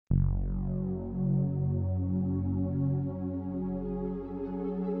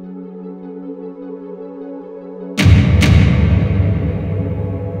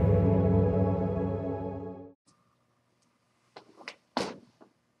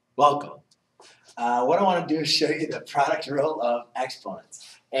Welcome. What I want to do is show you the product rule of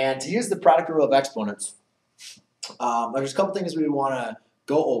exponents. And to use the product rule of exponents, there's a couple things we want to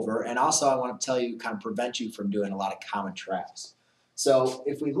go over, and also I want to tell you, kind of prevent you from doing a lot of common traps. So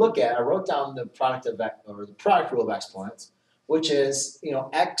if we look at, I wrote down the product rule of exponents, which is,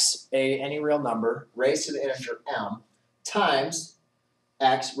 x, any real number, raised to the integer m, times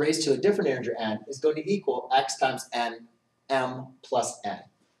x raised to a different integer n is going to equal x times n, m plus n.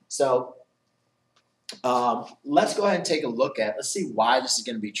 So let's go ahead and take a look at, let's see why this is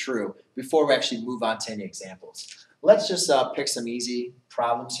going to be true before we actually move on to any examples. Let's just pick some easy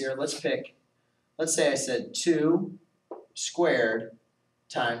problems here. Let's say I said 2 squared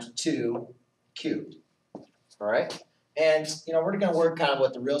times 2 cubed. All right? And, we're going to work kind of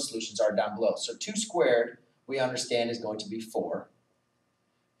what the real solutions are down below. So 2 squared, we understand, is going to be 4.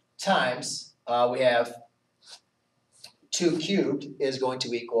 Times, we have 2 cubed is going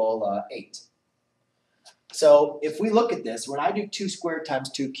to equal 8. So if we look at this, when I do 2 squared times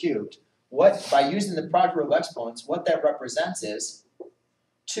 2 cubed, by using the product rule of exponents, what that represents is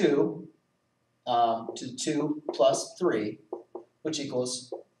 2 to 2 plus 3, which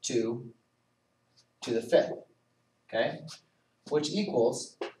equals 2 to the 5th, okay? Which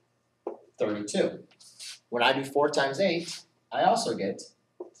equals 32. When I do 4 times 8, I also get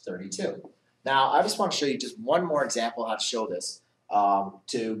 32. Now, I just want to show you just one more example how to show this,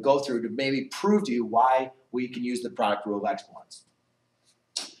 to go through to maybe prove to you why we can use the product rule of exponents.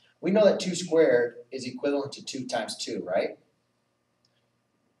 We know that 2 squared is equivalent to 2 times 2, right?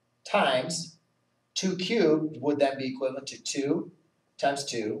 Times 2 cubed would then be equivalent to 2 times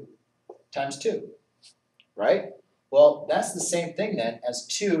 2 times 2, right? Well, that's the same thing then as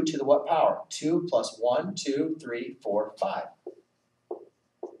 2 to the what power? 2 plus 1, 2, 3, 4, 5.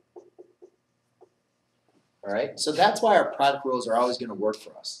 All right, so that's why our product rules are always going to work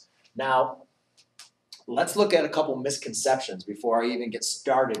for us. Now, let's look at a couple misconceptions before I even get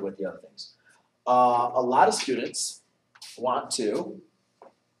started with the other things. A lot of students want to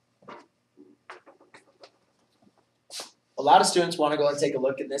go and take a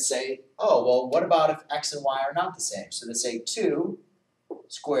look and they say, oh, well, what about if x and y are not the same? So they say 2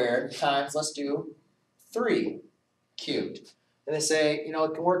 squared times, let's do 3 cubed. And they say, it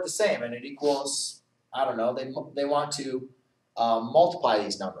can work the same and it equals, I don't know, they want to multiply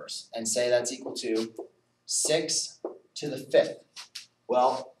these numbers and say that's equal to 6 to the 5th.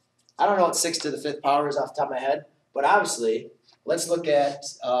 Well, I don't know what 6 to the 5th power is off the top of my head, but obviously, let's look at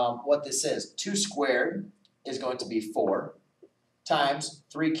what this is. 2 squared is going to be 4 times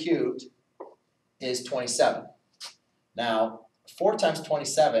 3 cubed is 27. Now, 4 times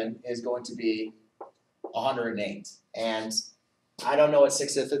 27 is going to be 108. And I don't know what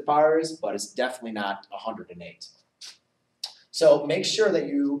 6 to the 5th power is, but it's definitely not 108. So make sure that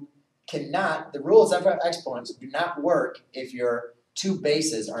you cannot, the rules of exponents do not work if your two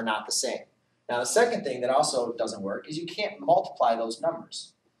bases are not the same. Now the second thing that also doesn't work is you can't multiply those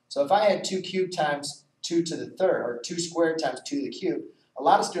numbers. So if I had 2 cubed times 2 to the 3rd, or 2 squared times 2 to the cube, a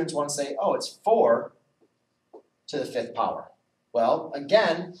lot of students want to say, oh, it's 4 to the 5th power. Well,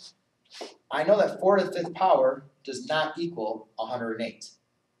 again, I know that 4 to the 5th power does not equal 108.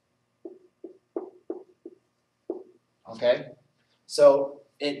 Okay? So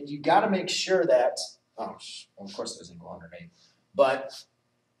you got to make sure that, well, of course it doesn't equal 108, but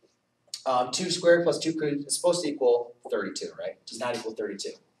 2 squared plus 2 cubed is supposed to equal 32, right? It does not equal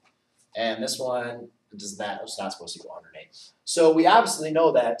 32. And this one it's not supposed to equal 108. So we obviously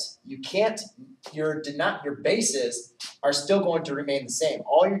know that you can't, your bases are still going to remain the same.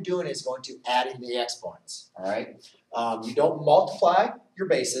 All you're doing is going to add in the exponents, all right? You don't multiply your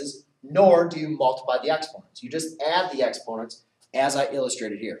bases, nor do you multiply the exponents. You just add the exponents as I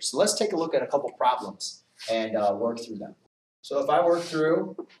illustrated here. So let's take a look at a couple problems and work through them. So if I work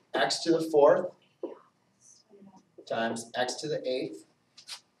through x to the 4th times x to the 8th,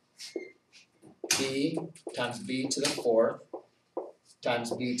 b times b to the 4th times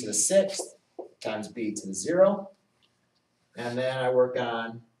b to the 6th times b to the 0. And then I work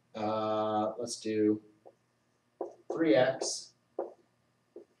on, let's do 3x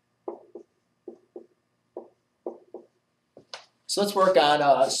So let's work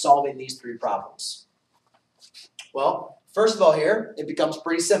on solving these three problems. Well, first of all here, it becomes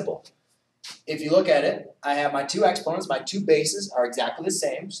pretty simple. If you look at it, I have my two exponents, my two bases are exactly the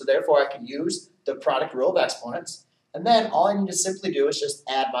same, so therefore I can use the product rule of exponents. And then all I need to simply do is just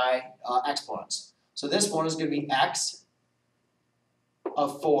add my exponents. So this one is going to be x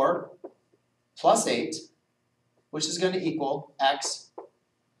of 4 plus 8, which is going to equal x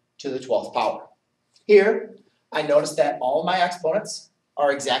to the 12th power. Here, I notice that all my exponents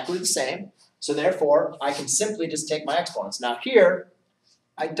are exactly the same. So therefore, I can simply just take my exponents. Now here,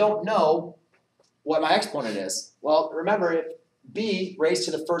 I don't know what my exponent is. Well, remember, if b raised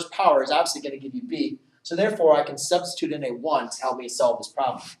to the first power is obviously going to give you b. So therefore, I can substitute in a 1 to help me solve this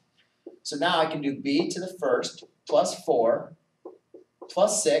problem. So now I can do b to the first plus 4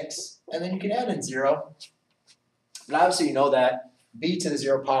 plus 6, and then you can add in 0. But obviously you know that b to the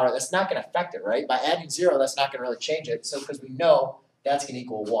 0 power, that's not going to affect it, right? By adding 0, that's not going to really change it. So because we know that's going to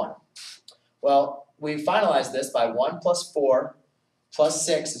equal 1. Well, we finalize this by 1 plus 4 plus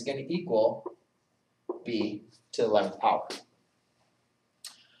 6 is going to equal b to the 11th power.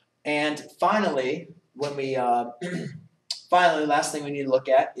 And finally, when we last thing we need to look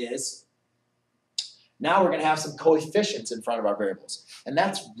at is now we're going to have some coefficients in front of our variables, and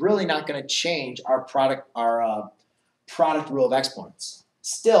that's really not going to change our product rule of exponents.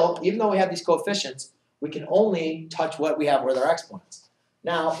 Still, even though we have these coefficients, we can only touch what we have with our exponents.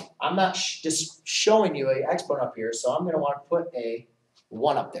 Now, I'm not just showing you an exponent up here, so I'm going to want to put a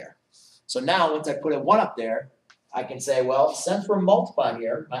 1 up there. So now, once I put a 1 up there, I can say, well, since we're multiplying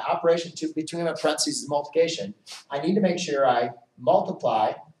here, my operation between my parentheses is multiplication, I need to make sure I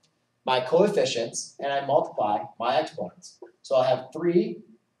multiply my coefficients and I multiply my exponents. So I'll have 3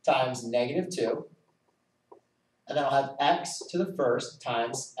 times negative 2, and then I'll have x to the first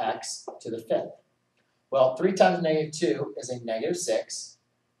times x to the fifth. Well, 3 times negative 2 is a negative 6,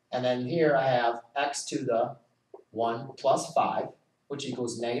 and then here I have x to the 1 plus 5, which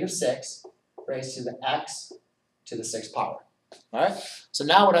equals negative 6 raised to the x to the 6th power. All right? So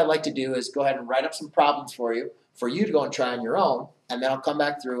now what I'd like to do is go ahead and write up some problems for you to go and try on your own, and then I'll come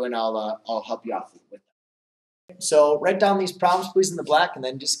back through and I'll help you out with them. So write down these problems, please, in the black, and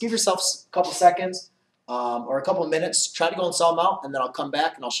then just give yourself a couple seconds or a couple of minutes. Try to go and solve them out, and then I'll come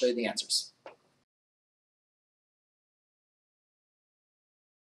back and I'll show you the answers.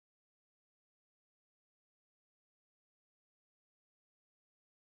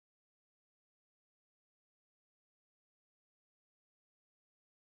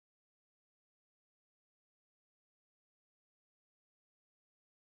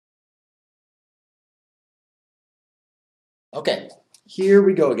 Okay, here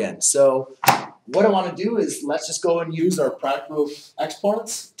we go again. So what I want to do is let's just go and use our product rule of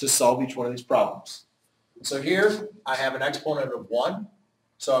exponents to solve each one of these problems. So here I have an exponent of 1.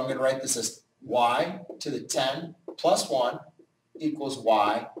 So I'm going to write this as y to the 10 plus 1 equals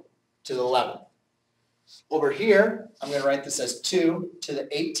y to the 11. Over here, I'm going to write this as 2 to the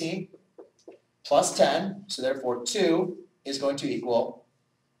 18 plus 10. So therefore 2 is going to equal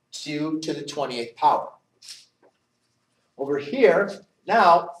 2 to the 28th power. Over here,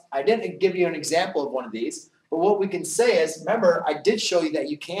 now, I didn't give you an example of one of these, but what we can say is, remember, I did show you that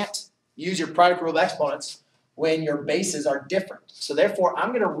you can't use your product rule of exponents when your bases are different. So therefore, I'm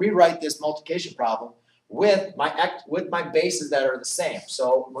going to rewrite this multiplication problem with my bases that are the same.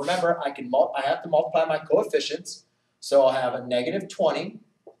 So remember, I have to multiply my coefficients. So I'll have a negative 20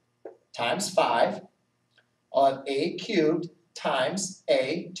 times 5. I'll have a cubed times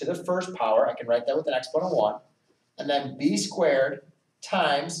a to the first power. I can write that with an exponent of 1. And then b squared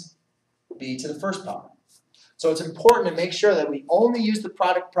times b to the first power. So it's important to make sure that we only use the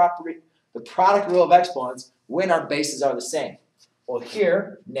product rule of exponents when our bases are the same. Well,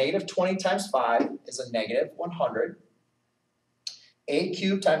 here, negative 20 times 5 is a negative 100. A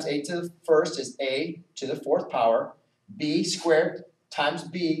cubed times a to the first is a to the 4th power. B squared times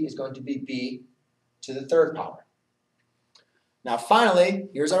b is going to be b to the 3rd power. Now finally,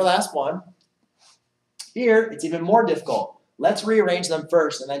 here's our last one. Here, it's even more difficult. Let's rearrange them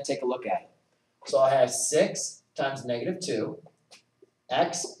first and then take a look at it. So I have 6 times negative 2,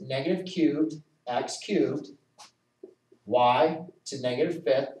 x negative cubed, x cubed, y to negative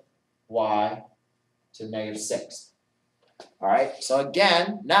 5th, y to negative 6th. All right, so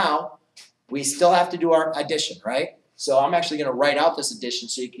again, now we still have to do our addition, right? So I'm actually going to write out this addition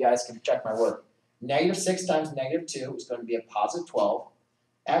so you guys can check my work. Negative 6 times negative 2 is going to be a positive 12.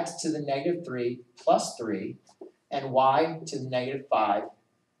 X to the negative 3 plus 3, and y to the negative 5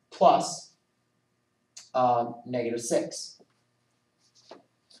 plus negative 6.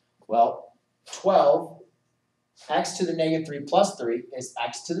 Well, 12, x to the negative 3 plus 3 is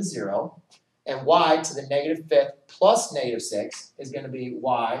x to the 0, and y to the negative 5th plus negative 6 is going to be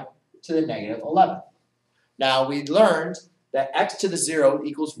y to the negative 11. Now, we learned that x to the 0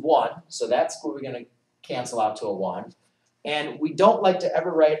 equals 1, so that's what we're going to cancel out to a 1. And we don't like to ever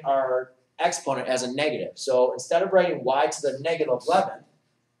write our exponent as a negative. So instead of writing y to the negative 11,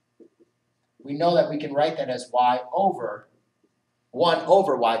 we know that we can write that as 1 over y to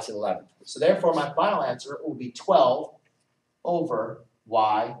the 11th. So therefore, my final answer will be 12 over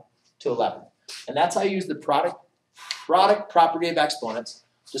y to 11. And that's how you use the product property of exponents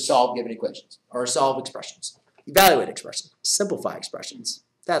to solve given equations, or solve expressions. Evaluate expressions, simplify expressions.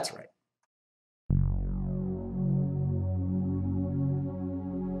 That's right.